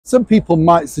Some people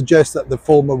might suggest that the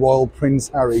former royal Prince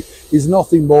Harry is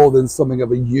nothing more than something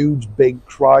of a huge, big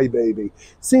crybaby.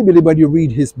 Seemingly, when you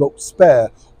read his book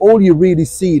Spare, all you're really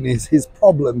seeing is his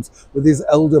problems with his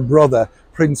elder brother,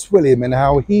 Prince William, and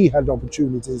how he had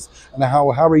opportunities and how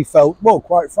Harry felt, well,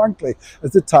 quite frankly, as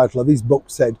the title of his book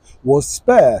said, was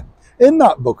spare. In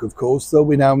that book, of course, though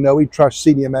we now know he trashed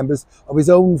senior members of his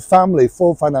own family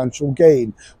for financial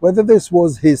gain. Whether this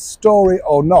was his story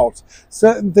or not,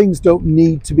 certain things don't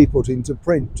need to be put into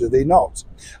print, do they not?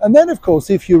 And then, of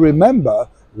course, if you remember,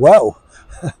 well,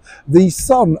 the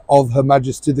son of Her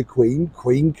Majesty the Queen,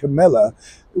 Queen Camilla,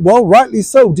 well, rightly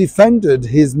so, defended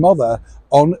his mother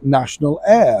on national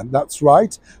air. That's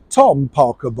right. Tom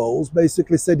Parker Bowles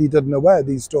basically said he didn't know where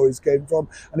these stories came from,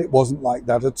 and it wasn't like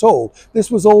that at all.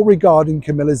 This was all regarding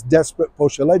Camilla's desperate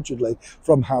push, allegedly,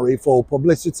 from Harry for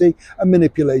publicity and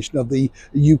manipulation of the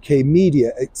UK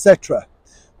media, etc.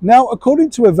 Now,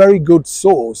 according to a very good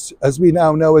source, as we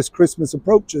now know as Christmas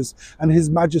approaches and His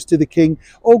Majesty the King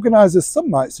organises,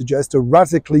 some might suggest, a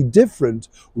radically different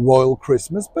royal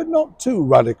Christmas, but not too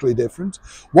radically different.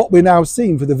 What we're now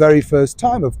seeing for the very first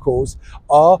time, of course,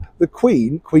 are the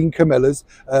Queen Camilla's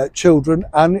children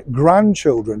and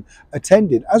grandchildren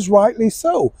attending, as rightly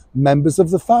so, members of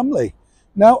the family.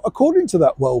 Now, according to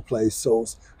that well-placed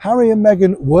source, Harry and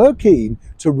Meghan were keen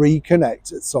to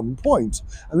reconnect at some point.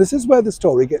 And this is where the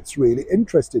story gets really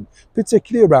interesting,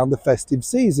 particularly around the festive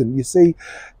season. You see,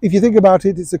 if you think about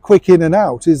it, it's a quick in and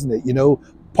out, isn't it? You know,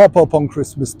 pop up on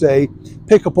Christmas Day,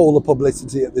 pick up all the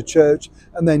publicity at the church,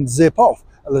 and then zip off,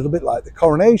 a little bit like the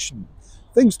coronation.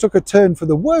 Things took a turn for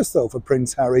the worse, though, for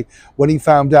Prince Harry when he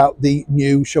found out the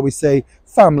new, shall we say,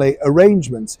 family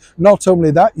arrangements. Not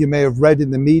only that, you may have read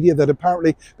in the media that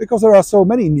apparently, because there are so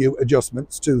many new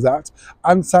adjustments to that,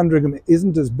 and Sandringham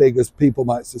isn't as big as people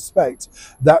might suspect,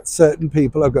 that certain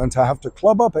people are going to have to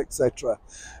club up, etc.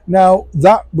 Now,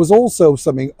 that was also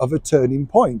something of a turning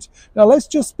point. Now, let's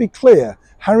just be clear.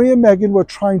 Harry and Meghan were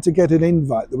trying to get an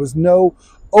invite. There was no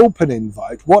open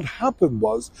invite. What happened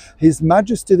was His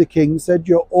Majesty the King said,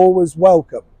 "You're always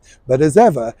welcome." But as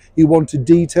ever, he wanted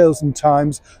details and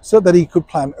times so that he could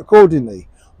plan accordingly.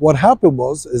 What happened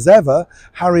was, as ever,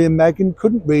 Harry and Meghan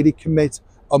couldn't really commit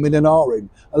in and ahhing,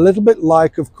 a little bit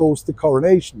like, of course, the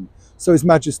coronation. So His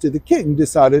Majesty the King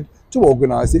decided to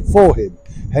organise it for him.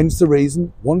 Hence the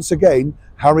reason, once again,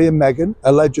 Harry and Meghan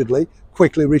allegedly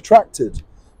quickly retracted.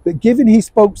 But given he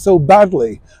spoke so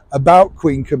badly about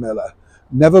Queen Camilla,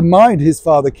 never mind his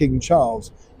father, King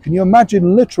Charles, can you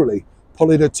imagine literally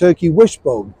pulling a turkey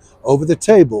wishbone over the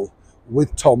table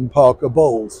with Tom Parker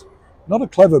Bowles? Not a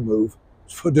clever move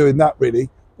for doing that, really,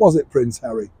 was it, Prince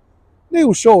Harry?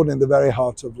 Neil Sean in the very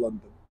heart of London.